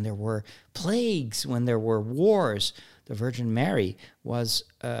crisis, when there were plagues, when there were wars. The Virgin Mary was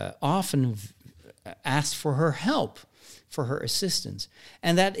often asked for her help, for her assistance.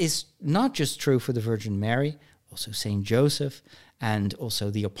 And that is not just true for the Virgin Mary, also Saint Joseph, and also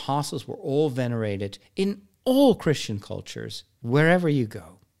the apostles were all venerated in all Christian cultures, wherever you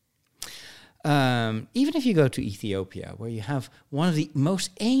go. Even if you go to Ethiopia, where you have one of the most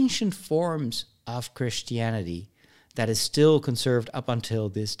ancient forms of Christianity that is still conserved up until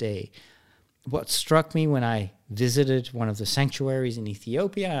this day. What struck me when I visited one of the sanctuaries in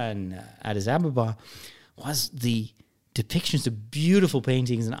Ethiopia and Addis Ababa was the depictions of beautiful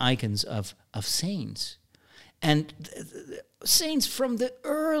paintings and icons of saints. And saints from the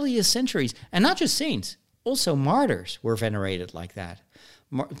earliest centuries, and not just saints, also martyrs were venerated like that.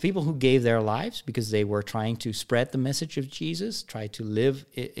 People who gave their lives because they were trying to spread the message of Jesus, try to live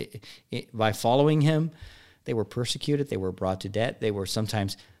by following him. They were persecuted, they were brought to death, they were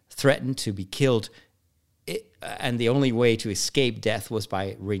sometimes threatened to be killed. And the only way to escape death was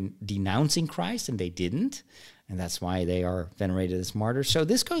by denouncing Christ, and they didn't. And that's why they are venerated as martyrs. So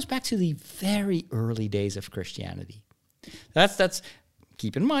this goes back to the very early days of Christianity. That's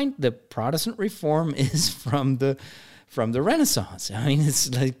keep in mind, the Protestant Reform is from the Renaissance. I mean, it's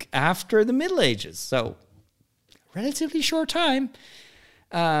like after the Middle Ages, so relatively short time.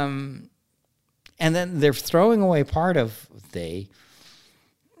 And then they're throwing away part of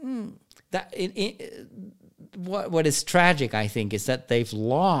what is tragic, I think, is that they've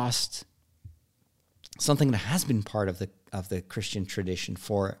lost something that has been part of the Christian tradition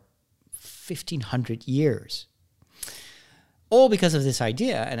for 1,500 years. All because of this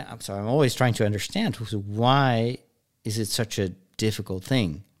idea, and so I'm always trying to understand why is it such a difficult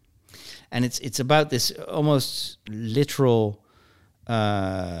thing. And it's about this almost literal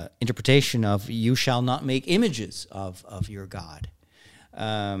interpretation of "you shall not make images of your God."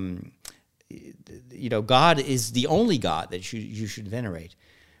 God is the only God that you should venerate.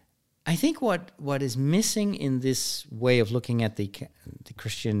 I think what is missing in this way of looking at the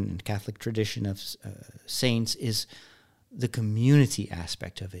Christian and Catholic tradition of saints is the community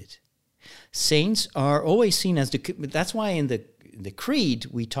aspect of it. Saints are always seen as that's why in the Creed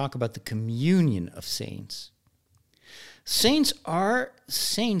we talk about the communion of saints. Saints are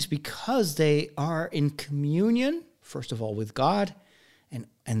saints because they are in communion, first of all, with God,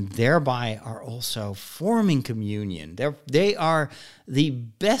 and thereby are also forming communion. They are the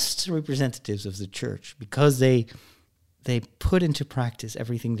best representatives of the church because they put into practice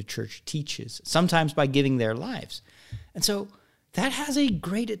everything the church teaches, sometimes by giving their lives. And so that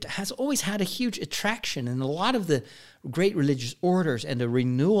has always had a huge attraction, and a lot of the great religious orders and the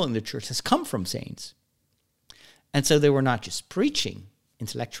renewal in the church has come from saints. And so they were not just preaching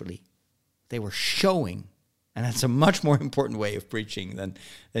intellectually, they were showing. And that's a much more important way of preaching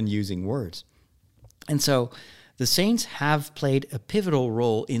than using words. And so the saints have played a pivotal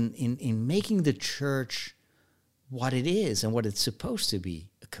role in making the church what it is and what it's supposed to be,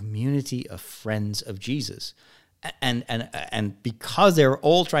 a community of friends of Jesus. And because they're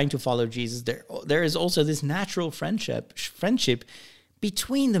all trying to follow Jesus, there is also this natural friendship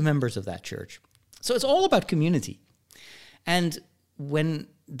between the members of that church. So it's all about community. And when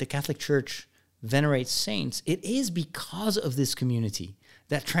the Catholic Church venerates saints, it is because of this community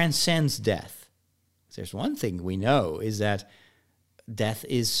that transcends death. There's one thing we know is that death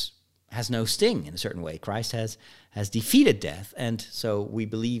has no sting in a certain way. Christ has defeated death, and so we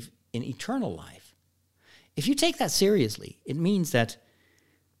believe in eternal life. If you take that seriously, it means that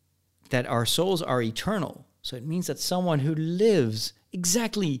our souls are eternal. So it means that someone who lives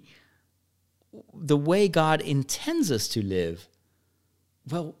exactly the way God intends us to live,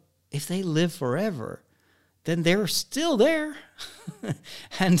 well, if they live forever, then they're still there.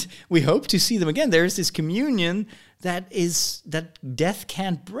 And we hope to see them again. There's this communion that death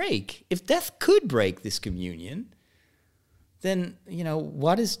can't break. If death could break this communion, then,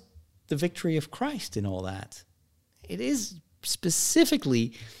 what is the victory of Christ in all that? It is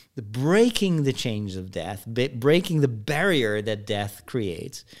specifically the breaking the chains of death, breaking the barrier that death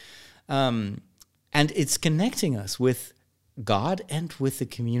creates. And it's connecting us with God and with the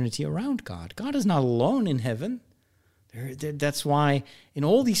community around God. God is not alone in heaven. That's why in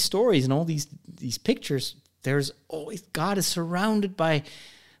all these stories and all these pictures, there's always God is surrounded by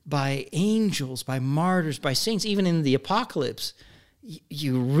angels, by martyrs, by saints. Even in the Apocalypse,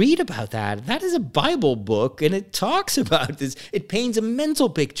 you read about that. That is a Bible book, and it talks about this. It paints a mental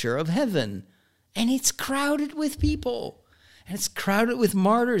picture of heaven, and it's crowded with people. And it's crowded with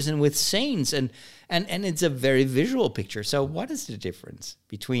martyrs and with saints, and it's a very visual picture. So what is the difference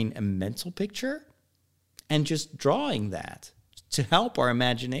between a mental picture and just drawing that to help our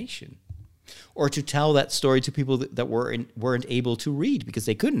imagination? Or to tell that story to people that weren't able to read because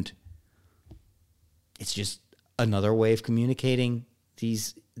they couldn't? It's just another way of communicating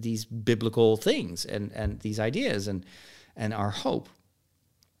these biblical things and these ideas and our hope.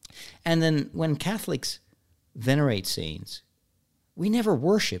 And then when Catholics venerate saints, we never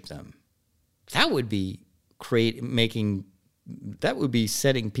worship them. That would be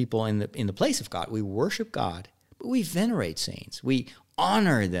setting people in the place of God. We worship God, but we venerate saints. We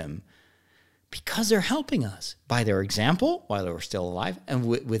honor them because they're helping us by their example while they're still alive, and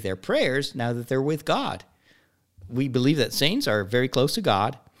with their prayers now that they're with God. we believe that saints are very close to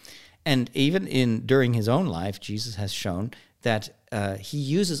God. And even during his own life, Jesus has shown that he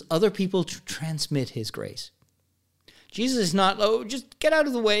uses other people to transmit his grace. Jesus is not, just get out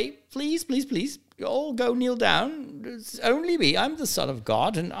of the way, please, please, please. You all go kneel down. It's only me. I'm the Son of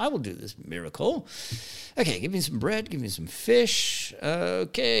God, and I will do this miracle. Okay, give me some bread, give me some fish.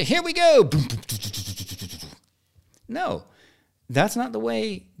 Okay, here we go. No, that's not the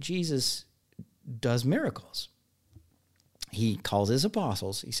way Jesus does miracles. He calls his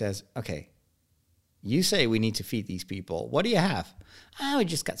apostles. He says, okay, you say we need to feed these people. What do you have? We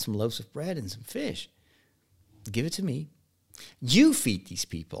just got some loaves of bread and some fish. Give it to me. You feed these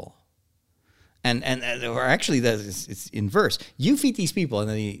people. Or actually, it's in verse. You feed these people. And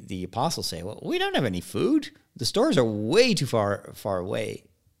then the apostles say, well, we don't have any food. The stores are way too far away.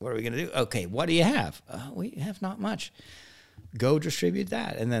 What are we going to do? Okay, what do you have? We have not much. Go distribute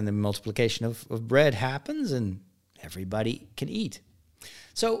that. And then the multiplication of bread happens and everybody can eat.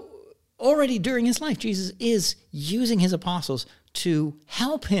 So already during his life, Jesus is using his apostles to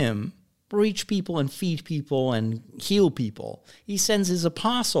help him reach people and feed people and heal people. He sends his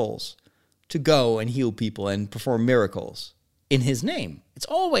apostles to go and heal people and perform miracles in his name. It's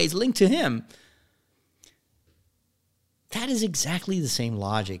always linked to him. That is exactly the same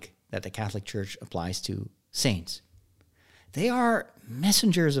logic that the Catholic Church applies to saints. They are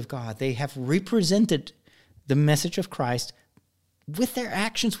messengers of God. They have represented the message of Christ with their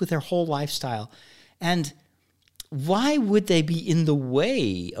actions, with their whole lifestyle. And why would they be in the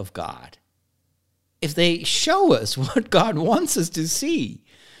way of God if they show us what God wants us to see?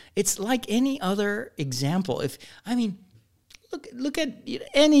 It's like any other example. Look at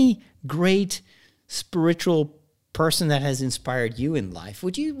any great spiritual person that has inspired you in life.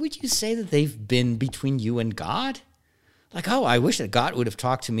 Would you say that they've been between you and God? Like, I wish that God would have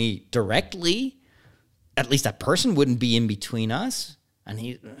talked to me directly. At least that person wouldn't be in between us.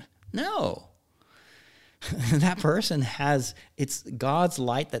 And no. That person it's God's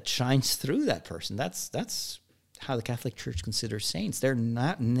light that shines through that person. That's how the Catholic Church considers saints. They're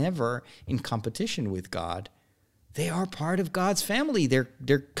never in competition with God. They are part of God's family.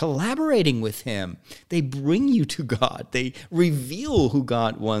 They're collaborating with him. They bring you to God. They reveal who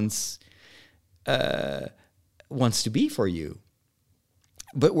God wants to be for you.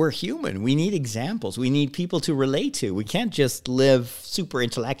 But we're human. We need examples. We need people to relate to. We can't just live super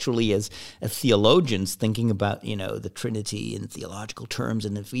intellectually as theologians thinking about, the Trinity in theological terms.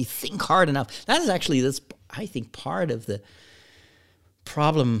 And if we think hard enough, that's I think, part of the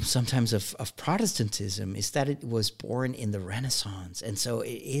problem sometimes of Protestantism is that it was born in the Renaissance. And so it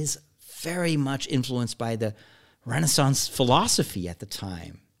is very much influenced by the Renaissance philosophy at the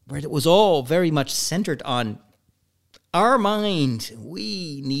time, where it was all very much centered on our mind.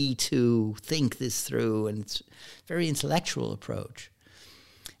 We need to think this through, and it's a very intellectual approach.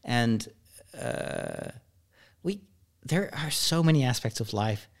 And there are so many aspects of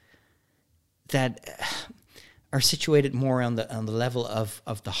life that are situated more on the level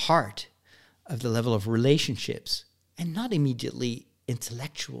of the heart, of the level of relationships, and not immediately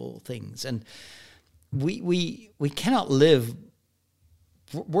intellectual things. And we cannot live.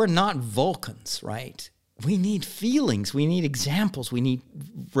 We're not Vulcans, right? We need feelings. We need examples. We need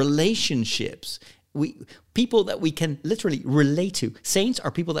relationships. People that we can literally relate to. Saints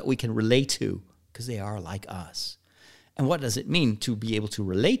are people that we can relate to because they are like us. And what does it mean to be able to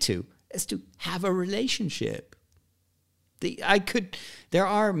relate to? Is to have a relationship. There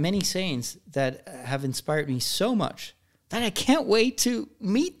are many saints that have inspired me so much that I can't wait to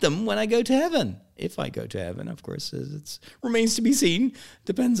meet them when I go to heaven. If I go to heaven, of course, it remains to be seen.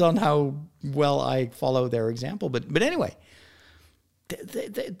 Depends on how well I follow their example. But anyway,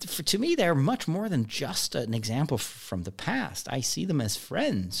 to me, they're much more than just an example from the past. I see them as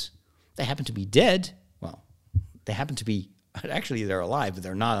friends. They happen to be dead. Well, they happen to be, actually they're alive, but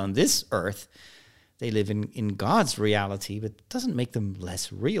they're not on this earth. They live in God's reality, but it doesn't make them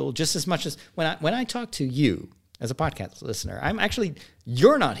less real. Just as much as when I talk to you as a podcast listener,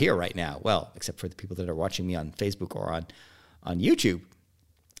 you're not here right now. Well, except for the people that are watching me on Facebook or on YouTube.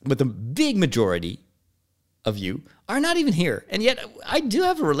 But the big majority of you are not even here. And yet I do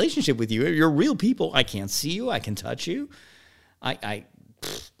have a relationship with you. You're real people. I can't see you. I can touch you. I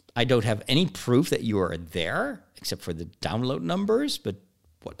don't have any proof that you are there, except for the download numbers. But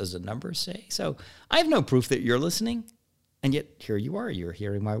what does the number say? So I have no proof that you're listening. And yet here you are. You're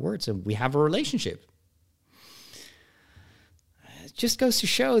hearing my words. And we have a relationship. It just goes to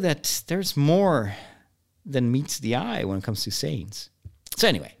show that there's more than meets the eye when it comes to saints. So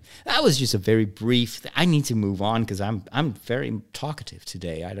anyway, that was just a very brief. I need to move on because I'm very talkative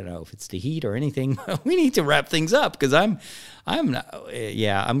today. I don't know if it's the heat or anything. We need to wrap things up because I'm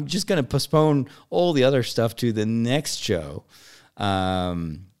just going to postpone all the other stuff to the next show. I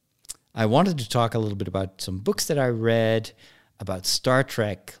wanted to talk a little bit about some books that I read, about Star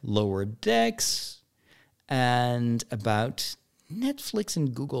Trek Lower Decks, and about Netflix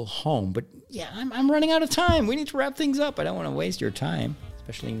and Google Home. But yeah, I'm running out of time. We need to wrap things up. I don't want to waste your time,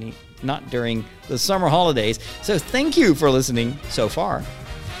 especially not during the summer holidays. So thank you for listening so far.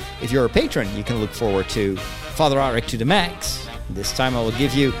 If you're a patron, you can look forward to Father Roderick to the Max. This time I will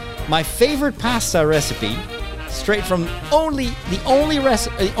give you my favorite pasta recipe, straight from the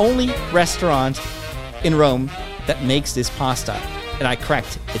only restaurant in Rome that makes this pasta. And I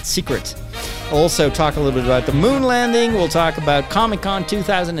cracked its secret. I'll also talk a little bit about the moon landing. We'll talk about Comic-Con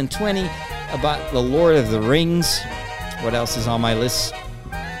 2020, about The Lord of the Rings. What else is on my list?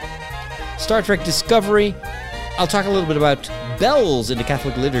 Star Trek Discovery. I'll talk a little bit about bells in the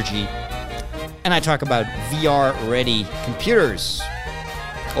Catholic liturgy. And I talk about VR-ready computers.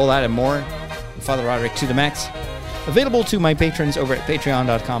 All that and more. Father Roderick to the Max. Available to my patrons over at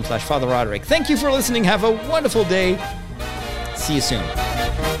patreon.com/Father Roderick. Thank you for listening. Have a wonderful day. See you soon.